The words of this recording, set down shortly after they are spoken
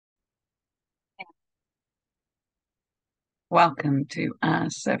Welcome to our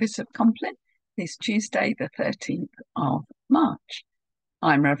service of Compline this Tuesday, the 13th of March.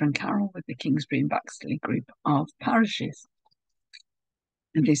 I'm Reverend Carole with the Kingsbury and Baxley group of parishes.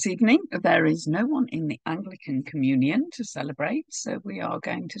 And this evening, there is no one in the Anglican Communion to celebrate, so we are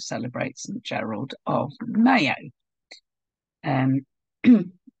going to celebrate St. Gerald of Mayo.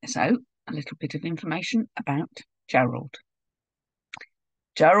 So, a little bit of information about Gerald.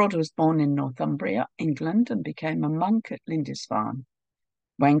 Gerald was born in Northumbria, England, and became a monk at Lindisfarne.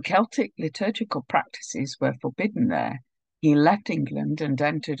 When Celtic liturgical practices were forbidden there, he left England and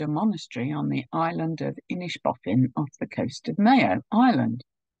entered a monastery on the island of Inishbofin off the coast of Mayo Island.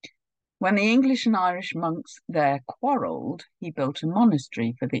 When the English and Irish monks there quarrelled, he built a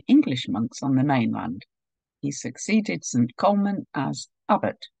monastery for the English monks on the mainland. He succeeded St. Colman as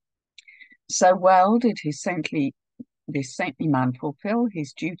abbot. So well did this saintly man fulfill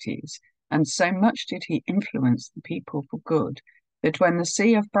his duties, and so much did he influence the people for good, that when the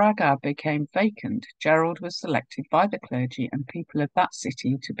see of Braga became vacant, Gerald was selected by the clergy and people of that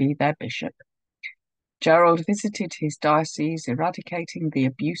city to be their bishop. Gerald visited his diocese, eradicating the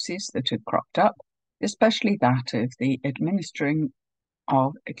abuses that had cropped up, especially that of the administering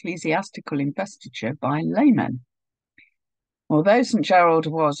of ecclesiastical investiture by laymen. Although St. Gerald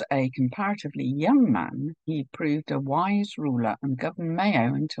was a comparatively young man, he proved a wise ruler and governed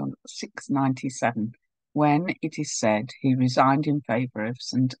Mayo until 697, when, it is said, he resigned in favour of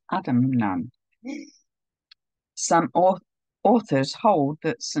St. Adamnan. Some authors hold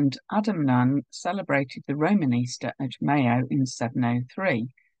that St. Adamnan celebrated the Roman Easter at Mayo in 703,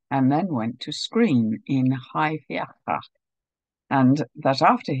 and then went to Screen in High Fiachach, and that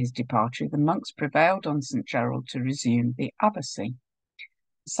after his departure the monks prevailed on St. Gerald to resume the abbacy.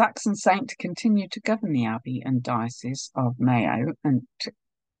 The Saxon saint continued to govern the abbey and diocese of Mayo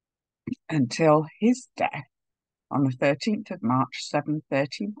until his death on the 13th of March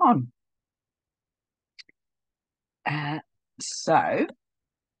 731. So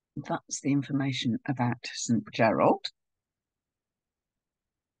that's the information about St. Gerald.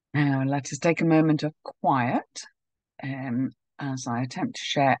 Now let us take a moment of quiet as I attempt to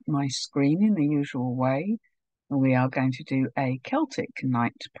share my screen in the usual way. We are going to do a Celtic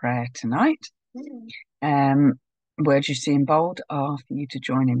night prayer tonight. Words you see in bold are for you to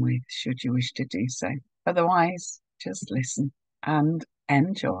join in with, should you wish to do so. Otherwise, just listen and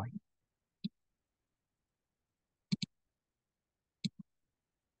enjoy.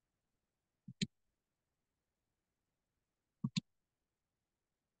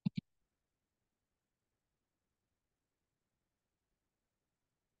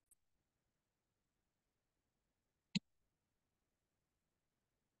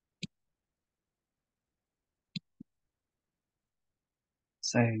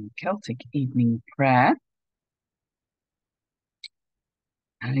 So, Celtic evening prayer.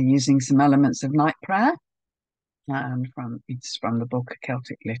 Using some elements of night prayer. And it's from the book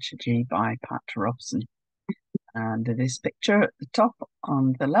Celtic Liturgy by Pat Robson. And this picture at the top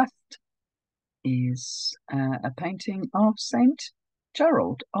on the left is a painting of St.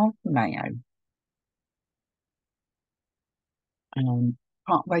 Gerald of Mayo.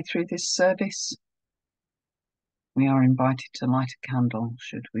 Partway through this service, we are invited to light a candle,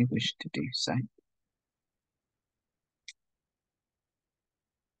 should we wish to do so.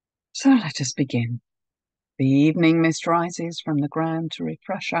 So let us begin. The evening mist rises from the ground to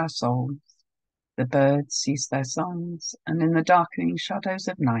refresh our souls. The birds cease their songs, and in the darkening shadows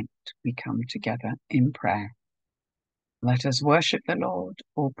of night we come together in prayer. Let us worship the Lord,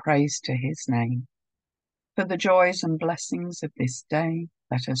 all praise to his name. For the joys and blessings of this day,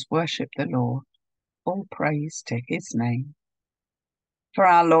 let us worship the Lord, all praise to his name. For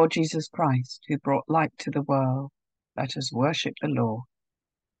our Lord Jesus Christ, who brought light to the world, let us worship the Lord.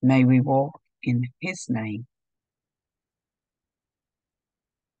 May we walk in his name.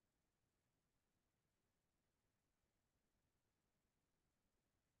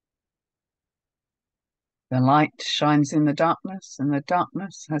 The light shines in the darkness, and the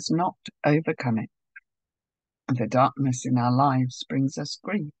darkness has not overcome it. The darkness in our lives brings us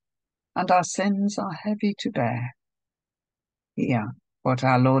grief, and our sins are heavy to bear. Hear what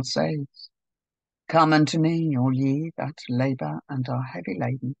our Lord says. Come unto me, all ye that labour and are heavy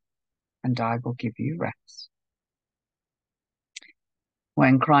laden, and I will give you rest.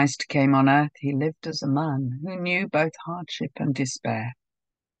 When Christ came on earth, he lived as a man who knew both hardship and despair.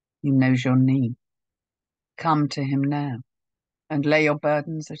 He knows your need. Come to him now, and lay your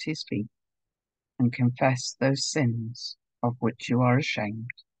burdens at his feet, and confess those sins of which you are ashamed.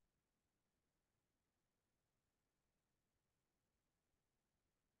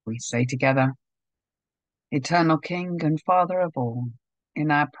 We say together, Eternal King and Father of all, in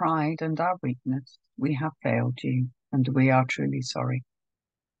our pride and our weakness, we have failed you, and we are truly sorry.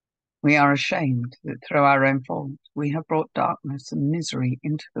 We are ashamed that through our own fault we have brought darkness and misery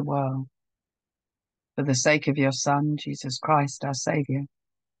into the world. For the sake of your Son, Jesus Christ, our Saviour,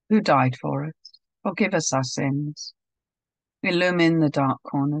 who died for us, forgive us our sins. Illumine the dark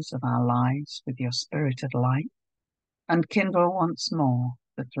corners of our lives with your Spirit of light, and kindle once more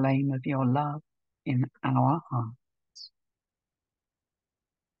the flame of your love in our hearts.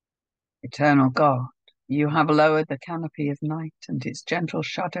 Eternal God, you have lowered the canopy of night, and its gentle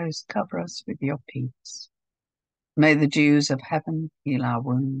shadows cover us with your peace. May the dews of heaven heal our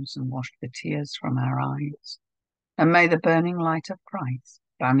wounds and wash the tears from our eyes, and may the burning light of Christ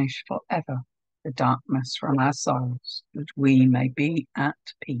banish forever the darkness from our souls, that we may be at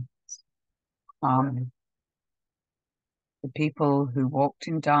peace. Amen. The people who walked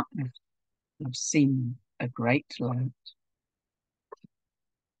in darkness have seen a great light.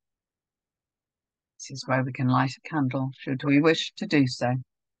 This is where we can light a candle, should we wish to do so.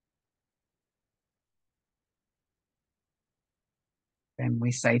 Then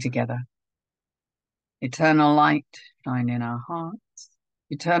we say together, Eternal light, shine in our hearts.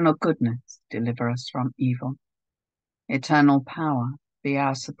 Eternal goodness, deliver us from evil. Eternal power, be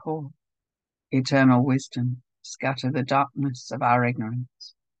our support. Eternal wisdom, scatter the darkness of our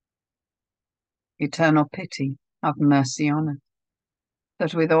ignorance. Eternal pity, have mercy on us,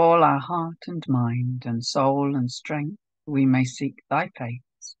 that with all our heart and mind and soul and strength we may seek thy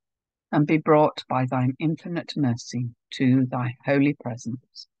face and be brought by thine infinite mercy to thy holy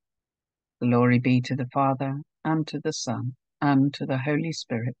presence. Glory be to the Father, and to the Son, and to the Holy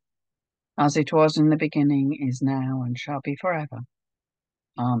Spirit, as it was in the beginning, is now, and shall be forever.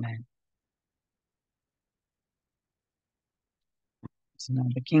 Amen. So now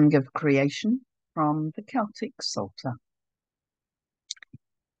the King of Creation from the Celtic Psalter.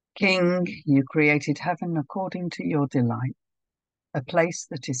 King, you created heaven according to your delight, a place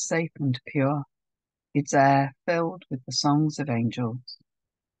that is safe and pure, its air filled with the songs of angels.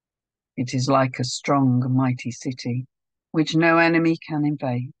 It is like a strong, mighty city, which no enemy can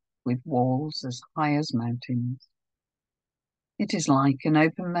invade, with walls as high as mountains. It is like an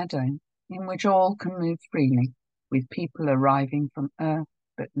open meadow, in which all can move freely, with people arriving from earth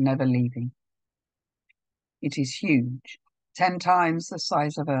but never leaving. It is huge, 10 times the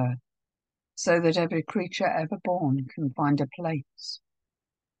size of earth, so that every creature ever born can find a place.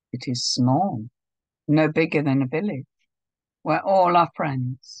 It is small, no bigger than a village, where all are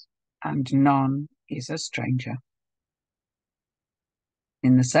friends, and none is a stranger.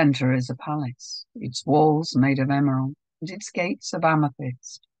 In the centre is a palace, its walls made of emerald, and its gates of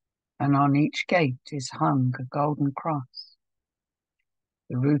amethyst, and on each gate is hung a golden cross.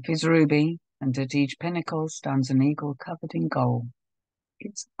 The roof is ruby, and at each pinnacle stands an eagle covered in gold,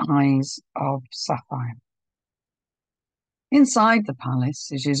 its eyes of sapphire. Inside the palace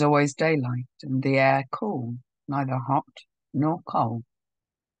it is always daylight, and the air cool, neither hot nor cold,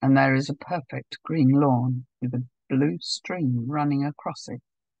 and there is a perfect green lawn with a blue stream running across it.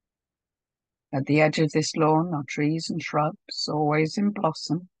 At the edge of this lawn are trees and shrubs, always in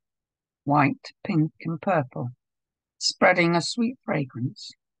blossom, white, pink, and purple, spreading a sweet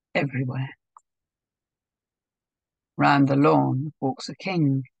fragrance everywhere. Round the lawn walks a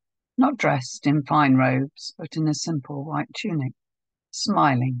king, not dressed in fine robes, but in a simple white tunic,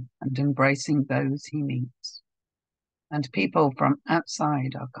 smiling and embracing those he meets. And people from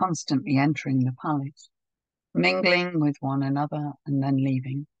outside are constantly entering the palace, mingling with one another and then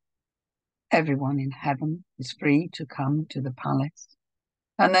leaving. Everyone in heaven is free to come to the palace,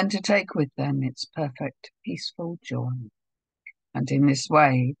 and then to take with them its perfect, peaceful joy. And in this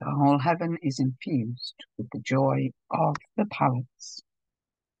way, the whole heaven is infused with the joy of the palace.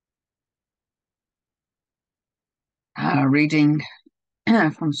 Our reading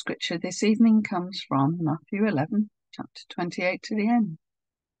from Scripture this evening comes from Matthew 11, chapter 28 to the end.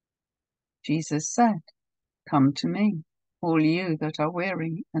 Jesus said, "Come to me, all you that are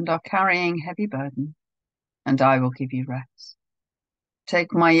weary and are carrying heavy burden, and I will give you rest.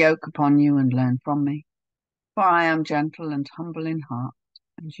 Take my yoke upon you and learn from me, for I am gentle and humble in heart,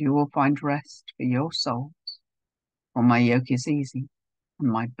 and you will find rest for your souls. For my yoke is easy, and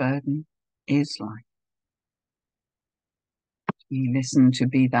my burden is light." You listen to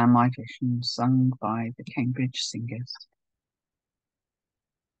Be Thou My Vision, sung by the Cambridge Singers.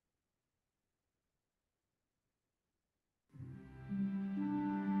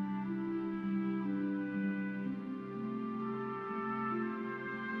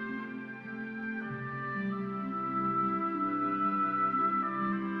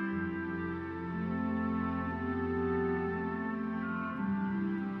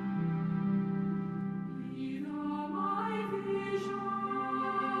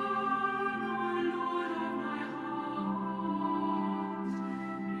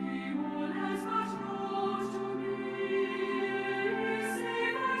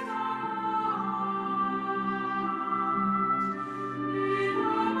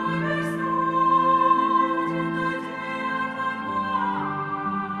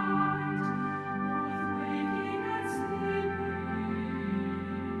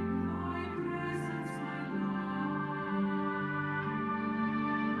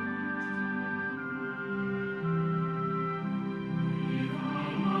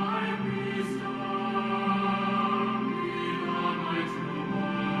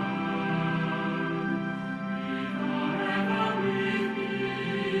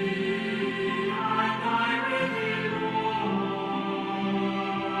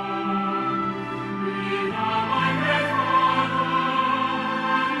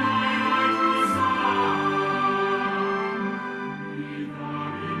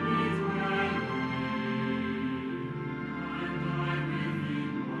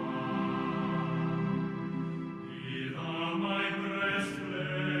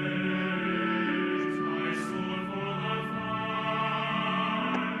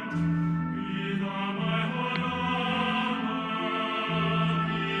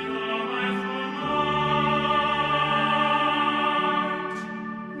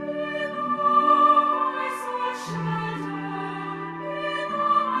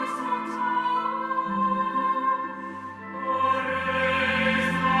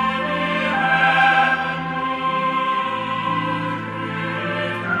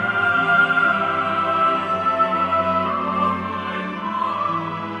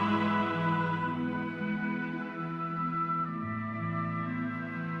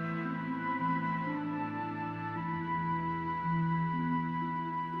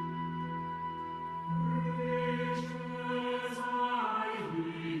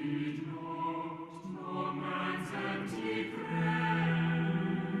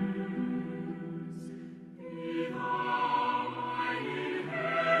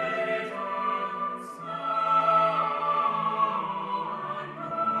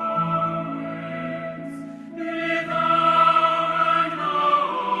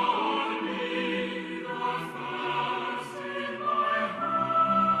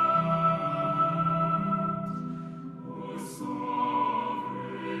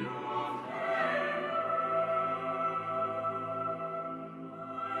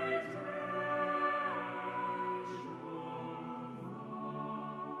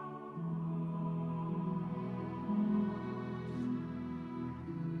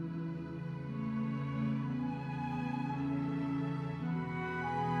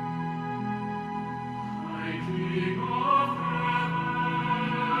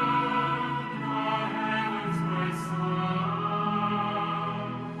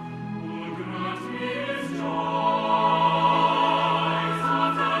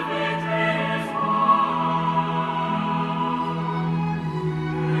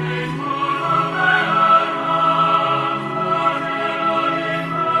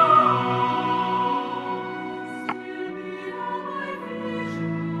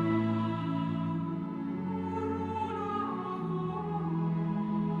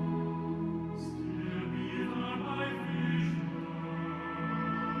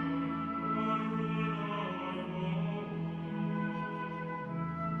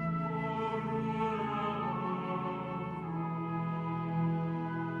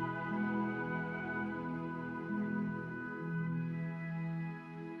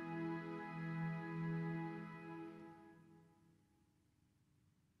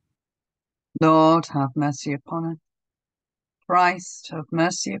 Lord, have mercy upon us. Christ, have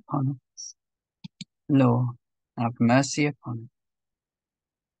mercy upon us. Lord, have mercy upon us.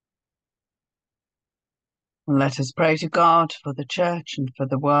 Let us pray to God for the Church and for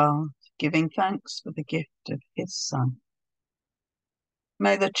the world, giving thanks for the gift of his Son.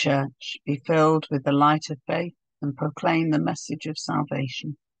 May the Church be filled with the light of faith and proclaim the message of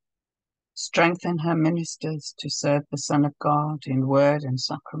salvation. Strengthen her ministers to serve the Son of God in word and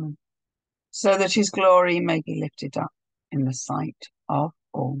sacrament, so that his glory may be lifted up in the sight of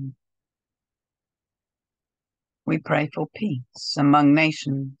all. We pray for peace among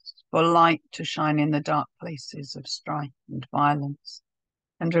nations, for light to shine in the dark places of strife and violence,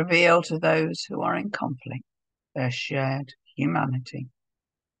 and reveal to those who are in conflict their shared humanity.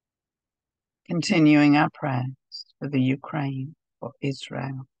 Continuing our prayers for the Ukraine, for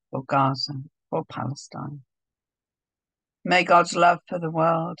Israel, for Gaza, for Palestine. May God's love for the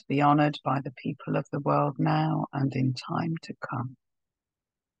world be honoured by the people of the world now and in time to come.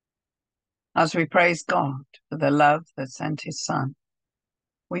 As we praise God for the love that sent his Son,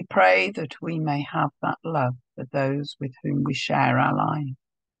 we pray that we may have that love for those with whom we share our lives.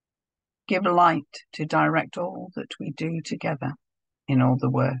 Give light to direct all that we do together in all the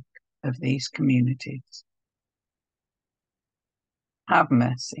work of these communities. Have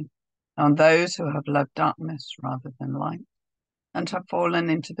mercy on those who have loved darkness rather than light and have fallen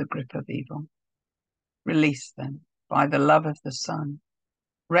into the grip of evil. Release them by the love of the Son,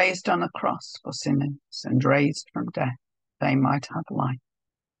 raised on a cross for sinners and raised from death, they might have life.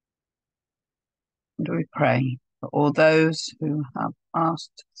 And we pray for all those who have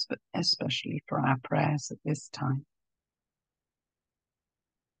asked, especially for our prayers at this time.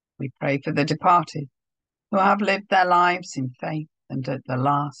 We pray for the departed, who have lived their lives in faith and at the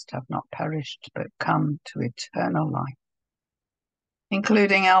last have not perished but come to eternal life,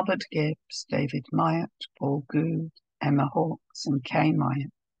 including Albert Gibbs, David Myatt, Paul Good, Emma Hawkes and Kay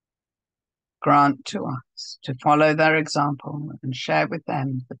Myatt. Grant to us to follow their example and share with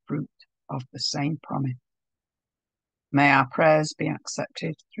them the fruit of the same promise. May our prayers be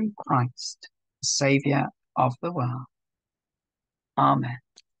accepted through Christ, the Saviour of the world. Amen.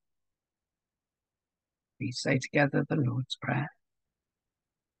 We say together the Lord's Prayer.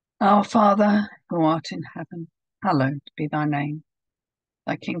 Our Father, who art in heaven, hallowed be thy name.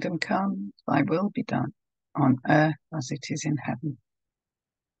 Thy kingdom come, thy will be done, on earth as it is in heaven.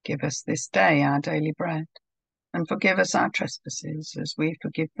 Give us this day our daily bread, and forgive us our trespasses, as we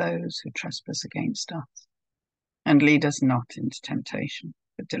forgive those who trespass against us. And lead us not into temptation,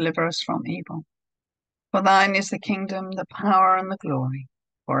 but deliver us from evil. For thine is the kingdom, the power, and the glory,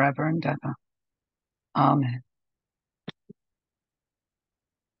 forever and ever. Amen.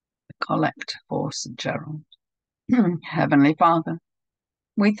 The Collect for St. Gerald. Heavenly Father,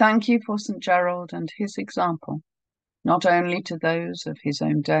 we thank you for St. Gerald and his example, not only to those of his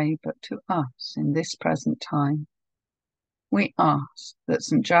own day, but to us in this present time. We ask that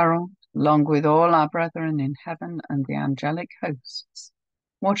St. Gerald, along with all our brethren in heaven and the angelic hosts,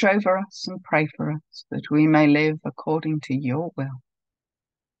 watch over us and pray for us, that we may live according to your will.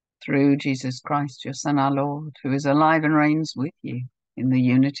 Through Jesus Christ, your Son, our Lord, who is alive and reigns with you in the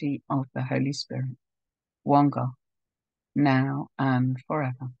unity of the Holy Spirit, one God, now and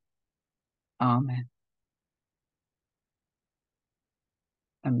forever. Amen.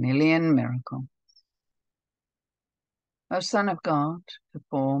 A million miracles. O Son of God,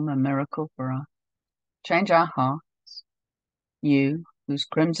 perform a miracle for us. Change our hearts. You, whose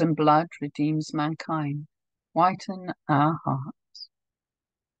crimson blood redeems mankind, whiten our hearts.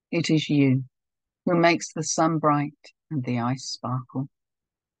 It is you who makes the sun bright and the ice sparkle.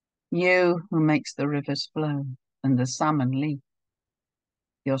 You who makes the rivers flow and the salmon leap.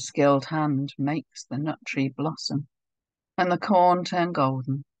 Your skilled hand makes the nut tree blossom and the corn turn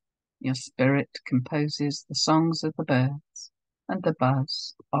golden. Your spirit composes the songs of the birds and the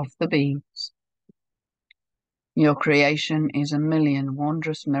buzz of the bees. Your creation is a million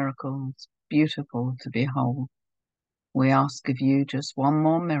wondrous miracles, beautiful to behold. We ask of you just one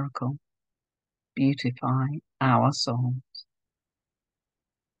more miracle. Beautify our souls.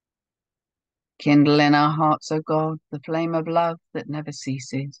 Kindle in our hearts, O God, the flame of love that never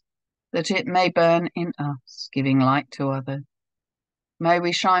ceases, that it may burn in us, giving light to others. May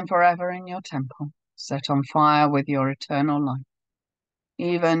we shine forever in your temple, set on fire with your eternal light,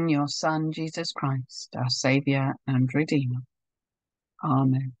 even your Son, Jesus Christ, our Saviour and Redeemer.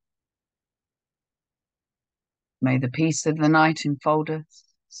 Amen. May the peace of the night enfold us,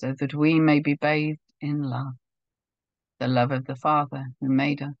 so that we may be bathed in love, the love of the Father who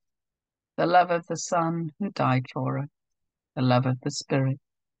made us, the love of the Son who died for us, the love of the Spirit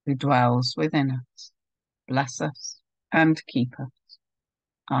who dwells within us. Bless us and keep us.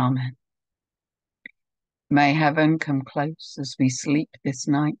 Amen. May heaven come close as we sleep this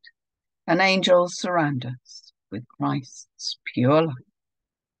night, and angels surround us with Christ's pure light.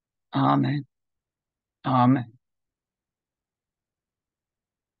 Amen. Amen.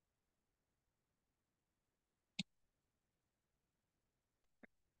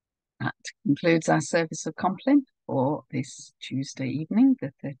 That concludes our service of Compline for this Tuesday evening,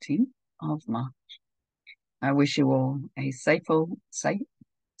 the 13th of March. I wish you all a safe,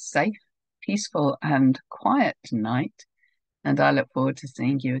 peaceful and quiet night, and I look forward to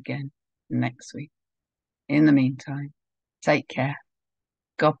seeing you again next week. In the meantime, take care.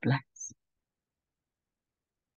 God bless.